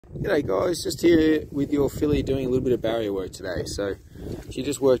G'day guys, just here with your filly doing a little bit of barrier work today. So she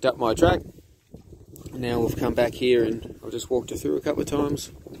just worked up my track. Now we've come back here and I've just walked her through a couple of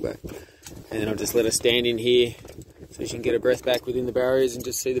times. And then I'll just let her stand in here so she can get her breath back within the barriers and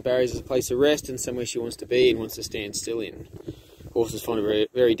just see the barriers as a place of rest and somewhere she wants to be and wants to stand still in. Horses find it very,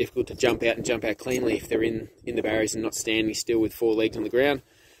 very difficult to jump out and jump out cleanly if they're in the barriers and not standing still with four legs on the ground.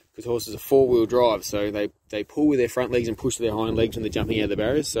 Because horses are four-wheel drive, so they pull with their front legs and push with their hind legs when they're jumping out of the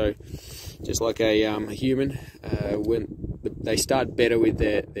barriers. So just like a human, when they start better with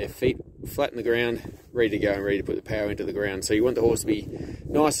their feet flat on the ground, ready to go and ready to put the power into the ground. So you want the horse to be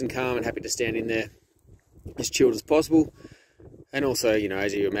nice and calm and happy to stand in there, as chilled as possible. And also, you know,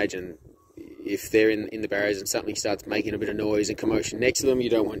 as you imagine, if they're in the barriers and something starts making a bit of noise and commotion next to them, you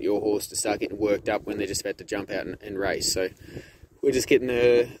don't want your horse to start getting worked up when they're just about to jump out and race. So we're just getting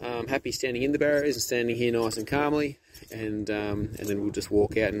her happy standing in the barriers and standing here nice and calmly, and then we'll just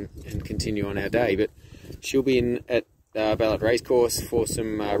walk out and continue on our day. But she'll be in at Ballarat Racecourse for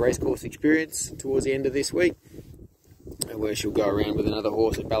some racecourse experience towards the end of this week, where she'll go around with another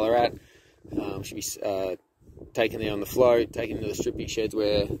horse at Ballarat. She'll be taken there on the float, taken into the stripping sheds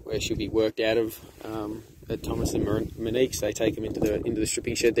where she'll be worked out of. Thomas and Monique's, they take them into the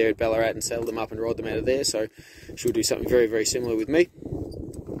stripping shed there at Ballarat and saddle them up and ride them out of there. So she'll do something very, very similar with me.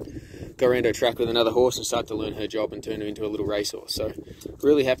 Go around her track with another horse and start to learn her job and turn her into a little racehorse. So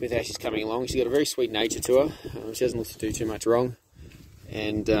really happy with how she's coming along. She's got a very sweet nature to her. She doesn't look to do too much wrong,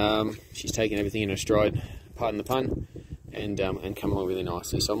 and she's taking everything in her stride, pardon the pun, and come along really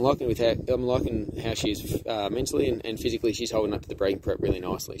nicely. So I'm liking how she is mentally and physically. She's holding up to the breaking prep really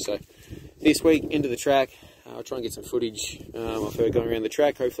nicely. So this week, into the track, I'll try and get some footage of her going around the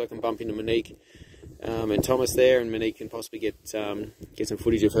track. Hopefully I can bump into Monique and Thomas there, and Monique can possibly get some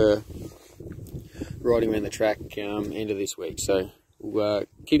footage of her riding around the track end of this week. So we'll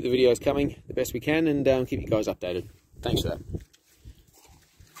keep the videos coming the best we can and keep you guys updated. Thanks for that.